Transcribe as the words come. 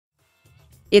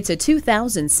It's a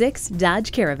 2006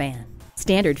 Dodge Caravan.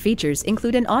 Standard features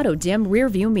include an auto-dim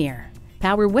rear-view mirror,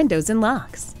 power windows and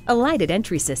locks, a lighted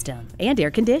entry system, and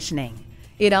air conditioning.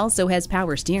 It also has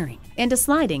power steering and a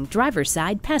sliding driver's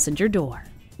side passenger door.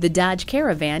 The Dodge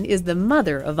Caravan is the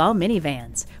mother of all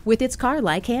minivans with its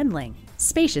car-like handling,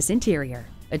 spacious interior,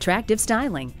 attractive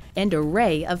styling, and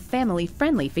array of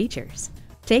family-friendly features.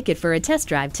 Take it for a test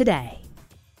drive today.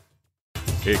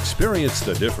 Experience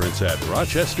the difference at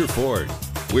Rochester Ford.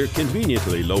 We're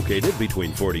conveniently located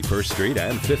between 41st Street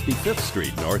and 55th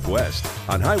Street Northwest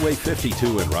on Highway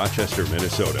 52 in Rochester,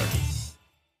 Minnesota.